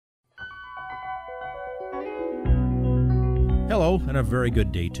Hello, and a very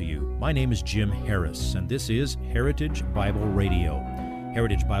good day to you. My name is Jim Harris, and this is Heritage Bible Radio.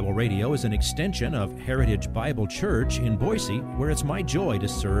 Heritage Bible Radio is an extension of Heritage Bible Church in Boise, where it's my joy to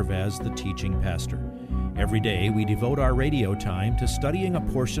serve as the teaching pastor. Every day, we devote our radio time to studying a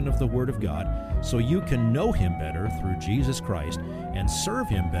portion of the Word of God so you can know Him better through Jesus Christ and serve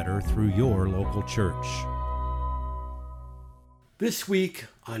Him better through your local church. This week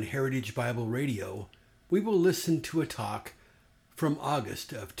on Heritage Bible Radio, we will listen to a talk from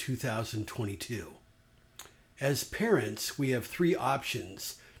August of 2022. As parents, we have three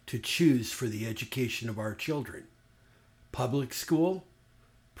options to choose for the education of our children: public school,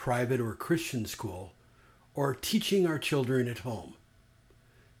 private or Christian school, or teaching our children at home.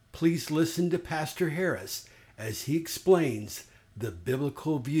 Please listen to Pastor Harris as he explains the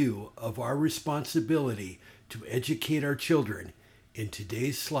biblical view of our responsibility to educate our children in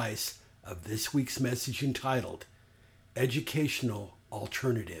today's slice of this week's message entitled Educational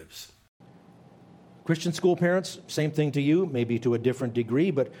Alternatives. Christian school parents, same thing to you, maybe to a different degree,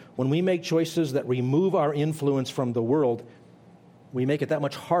 but when we make choices that remove our influence from the world, we make it that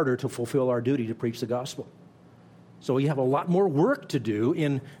much harder to fulfill our duty to preach the gospel. So we have a lot more work to do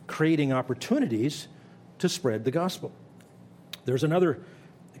in creating opportunities to spread the gospel. There's another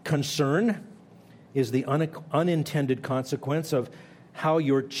concern, is the unintended consequence of how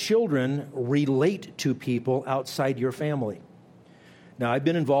your children relate to people outside your family. Now, I've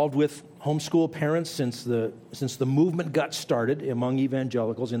been involved with homeschool parents since the movement got started among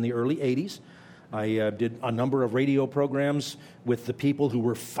evangelicals in the early 80s. I did a number of radio programs with the people who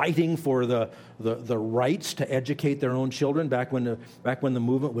were fighting for the rights to educate their own children back when the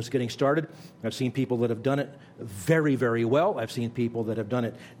movement was getting started. I've seen people that have done it very, very well. I've seen people that have done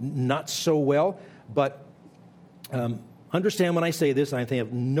it not so well. But understand when I say this, I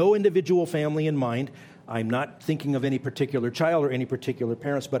have no individual family in mind. I'm not thinking of any particular child or any particular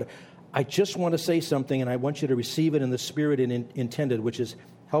parents, but I just want to say something, and I want you to receive it in the spirit it intended, which is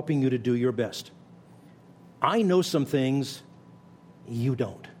helping you to do your best. I know some things you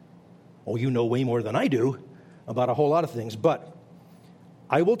don't. Oh, you know way more than I do about a whole lot of things, but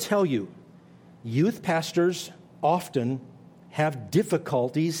I will tell you, youth pastors often have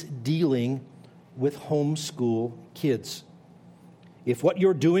difficulties dealing with homeschool kids. If what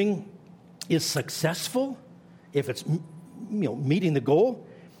you're doing is successful, if it's meeting the goal,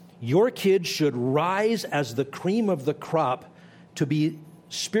 your kids should rise as the cream of the crop to be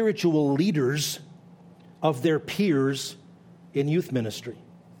spiritual leaders of their peers in youth ministry.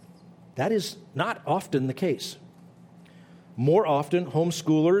 That is not often the case. More often,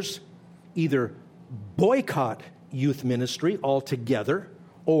 homeschoolers either boycott youth ministry altogether,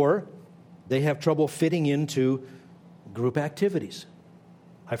 or they have trouble fitting into group activities.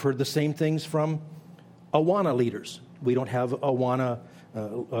 I've heard the same things from Awana leaders. We don't have Awana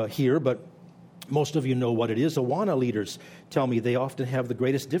here, but most of you know what it is. Awana leaders tell me they often have the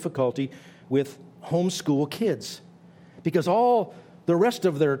greatest difficulty with homeschool kids because all the rest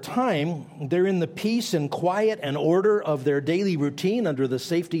of their time, they're in the peace and quiet and order of their daily routine under the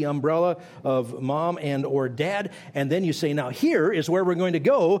safety umbrella of mom and or dad. And then you say, now here is where we're going to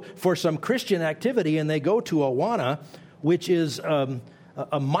go for some Christian activity. And they go to Awana, which is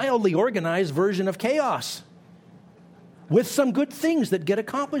a mildly organized version of chaos with some good things that get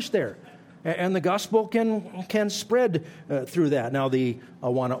accomplished there. And the gospel can spread through that. Now, the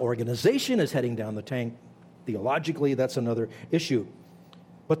Awana organization is heading down the tank. Theologically, that's another issue.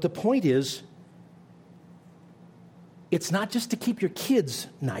 But the point is, it's not just to keep your kids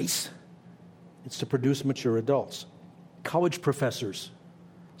nice. It's to produce mature adults. College professors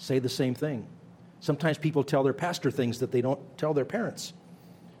say the same thing. Sometimes people tell their pastor things that they don't tell their parents.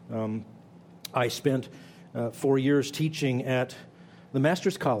 I spent 4 years teaching at the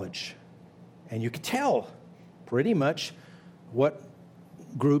Master's College, and you could tell pretty much what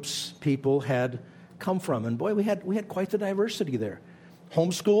groups people had come from. And boy, we had quite the diversity there.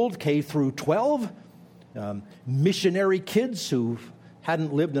 Homeschooled, K through 12, missionary kids who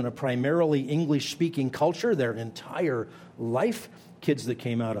hadn't lived in a primarily English-speaking culture their entire life, kids that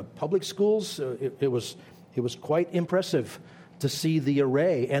came out of public schools. It was quite impressive to see the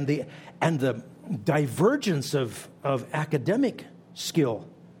array and the divergence of academic skill,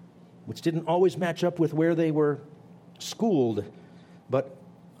 which didn't always match up with where they were schooled. But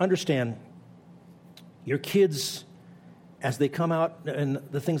understand, your kids, as they come out, and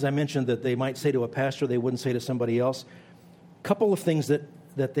the things I mentioned that they might say to a pastor they wouldn't say to somebody else, a couple of things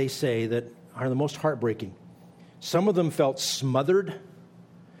that they say that are the most heartbreaking. Some of them felt smothered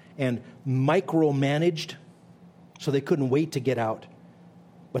and micromanaged, so they couldn't wait to get out.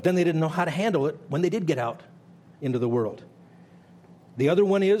 But then they didn't know how to handle it when they did get out into the world. The other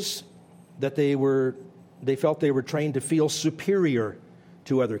one is that they felt they were trained to feel superior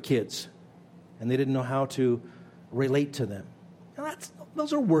to other kids, and they didn't know how to relate to them. Now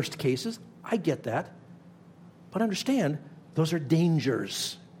those are worst cases. I get that. But understand, those are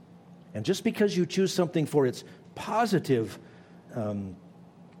dangers. And just because you choose something for its positive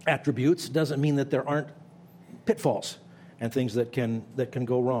attributes doesn't mean that there aren't pitfalls and things that can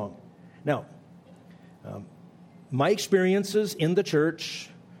go wrong. Now, my experiences in the church,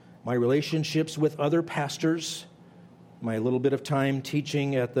 my relationships with other pastors, my little bit of time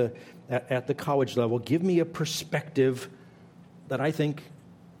teaching at the college level give me a perspective that I think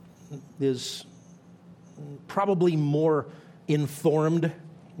is probably more informed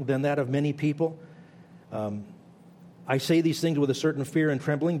than that of many people. I say these things with a certain fear and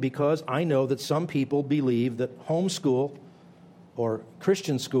trembling because I know that some people believe that homeschool or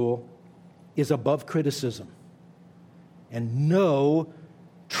Christian school is above criticism. And no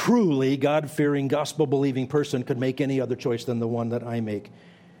truly God-fearing, gospel-believing person could make any other choice than the one that I make.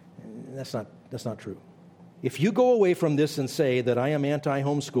 That's not true. If you go away from this and say that I am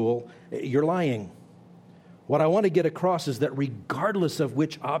anti-homeschool, you're lying. What I want to get across is that regardless of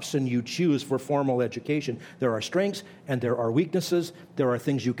which option you choose for formal education, there are strengths and there are weaknesses. There are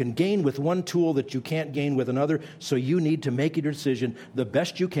things you can gain with one tool that you can't gain with another. So you need to make your decision the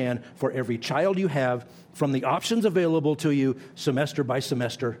best you can for every child you have from the options available to you semester by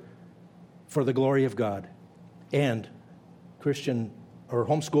semester for the glory of God. And Christian or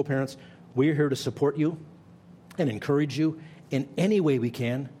homeschool parents, we're here to support you and encourage you in any way we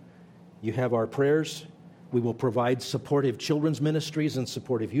can. You have our prayers. We will provide supportive children's ministries and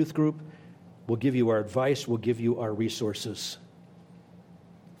supportive youth group. We'll give you our advice. We'll give you our resources.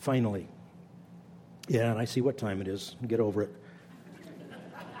 Finally, and I see what time it is. Get over it.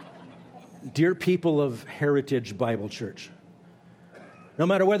 Dear people of Heritage Bible Church, no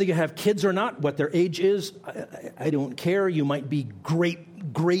matter whether you have kids or not, what their age is, I don't care. You might be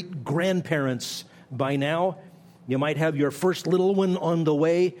great-grandparents by now. You might have your first little one on the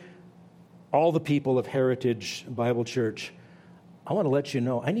way. All the people of Heritage Bible Church, I want to let you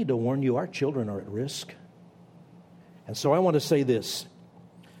know, I need to warn you, our children are at risk. And so I want to say this: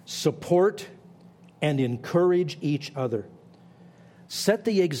 support and encourage each other. Set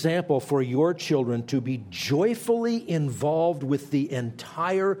the example for your children to be joyfully involved with the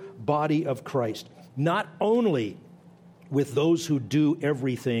entire body of Christ, not only with those who do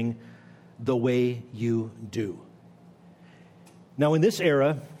everything the way you do. Now, in this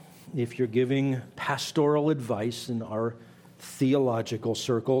era, if you're giving pastoral advice in our theological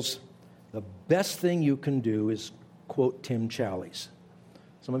circles, the best thing you can do is quote Tim Challies.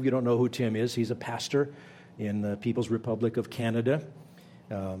 Some of you don't know who Tim is. He's a pastor in the People's Republic of Canada,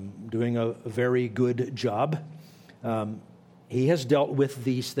 doing a very good job. He has dealt with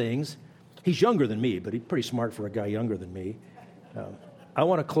these things. He's younger than me, but he's pretty smart for a guy younger than me. I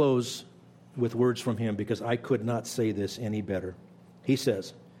want to close with words from him because I could not say this any better. He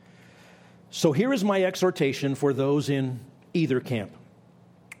says, "So here is my exhortation for those in either camp.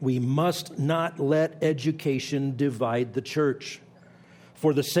 We must not let education divide the church.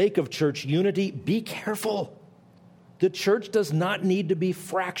 For the sake of church unity, be careful. The church does not need to be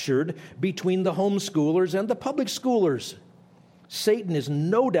fractured between the homeschoolers and the public schoolers. Satan is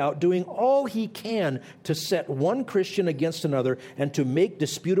no doubt doing all he can to set one Christian against another and to make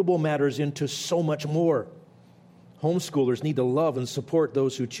disputable matters into so much more. Homeschoolers need to love and support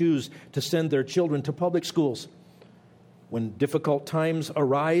those who choose to send their children to public schools. When difficult times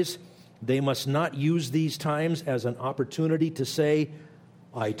arise, they must not use these times as an opportunity to say,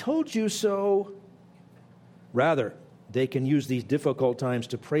 'I told you so.' Rather, they can use these difficult times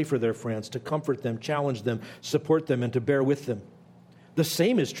to pray for their friends, to comfort them, challenge them, support them, and to bear with them. The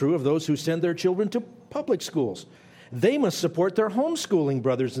same is true of those who send their children to public schools. They must support their homeschooling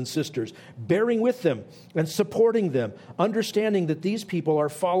brothers and sisters, bearing with them and supporting them, understanding that these people are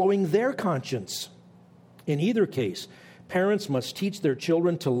following their conscience. In either case, parents must teach their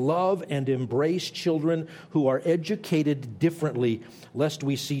children to love and embrace children who are educated differently, lest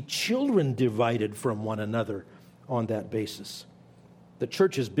we see children divided from one another on that basis. The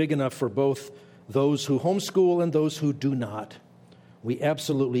church is big enough for both those who homeschool and those who do not. We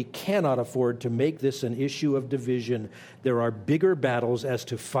absolutely cannot afford to make this an issue of division. There are bigger battles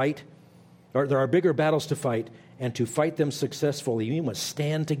to fight, and to fight them successfully, we must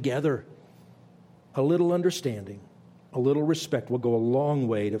stand together. A little understanding, a little respect will go a long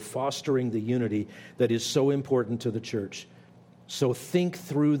way to fostering the unity that is so important to the church. So think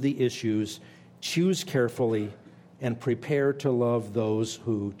through the issues, choose carefully, and prepare to love those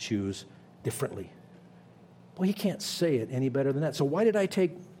who choose differently." Well, you can't say it any better than that. So why did I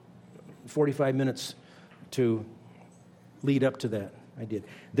take 45 minutes to lead up to that? I did.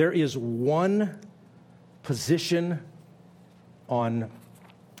 There is one position on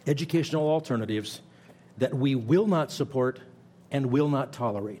educational alternatives that we will not support and will not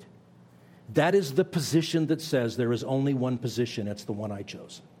tolerate. That is the position that says there is only one position. It's the one I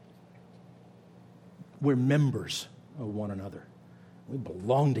chose. We're members of one another. We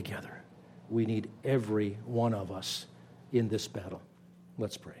belong together. We need every one of us in this battle.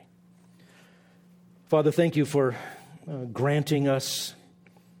 Let's pray. Father, thank you for granting us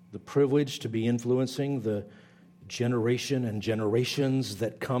the privilege to be influencing the generation and generations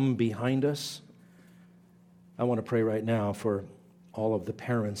that come behind us. I want to pray right now for all of the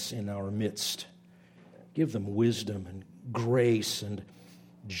parents in our midst. Give them wisdom and grace and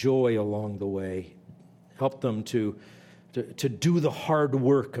joy along the way. Help them to do the hard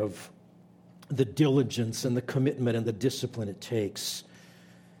work of the diligence and the commitment and the discipline it takes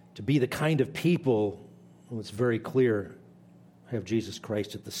to be the kind of people who, it's very clear, have Jesus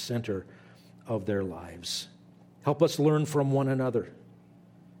Christ at the center of their lives. Help us learn from one another.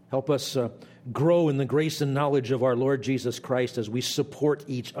 Help us grow in the grace and knowledge of our Lord Jesus Christ as we support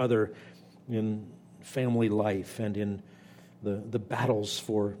each other in family life and in the battles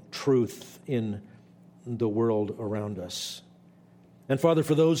for truth in the world around us. And Father,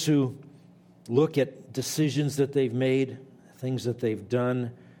 for those who look at decisions that they've made, things that they've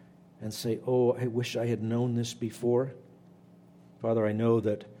done, and say, oh, I wish I had known this before. Father, I know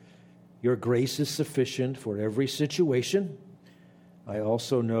that your grace is sufficient for every situation. I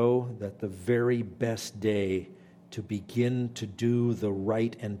also know that the very best day to begin to do the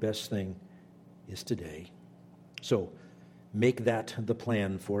right and best thing is today. So make that the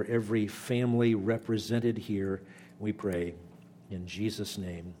plan for every family represented here, we pray. In Jesus'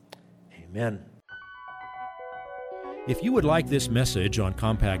 name, amen. If you would like this message on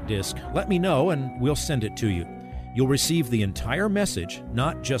compact disc, let me know and we'll send it to you. You'll receive the entire message,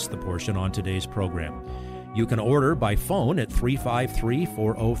 not just the portion on today's program. You can order by phone at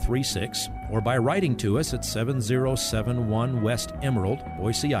 353-4036 or by writing to us at 7071 West Emerald,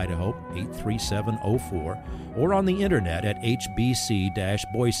 Boise, Idaho, 83704, or on the internet at hbc-boise.org.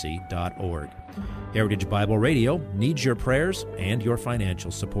 Heritage Bible Radio needs your prayers and your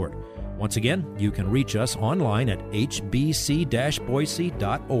financial support. Once again, you can reach us online at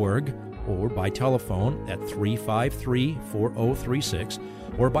hbc-boise.org or by telephone at 353-4036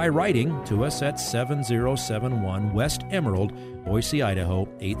 or by writing to us at 7071 West Emerald, Boise, Idaho,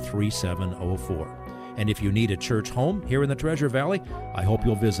 83704. And if you need a church home here in the Treasure Valley, I hope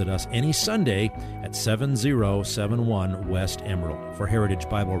you'll visit us any Sunday at 7071 West Emerald. For Heritage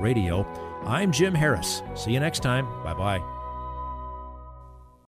Bible Radio, I'm Jim Harris. See you next time. Bye-bye.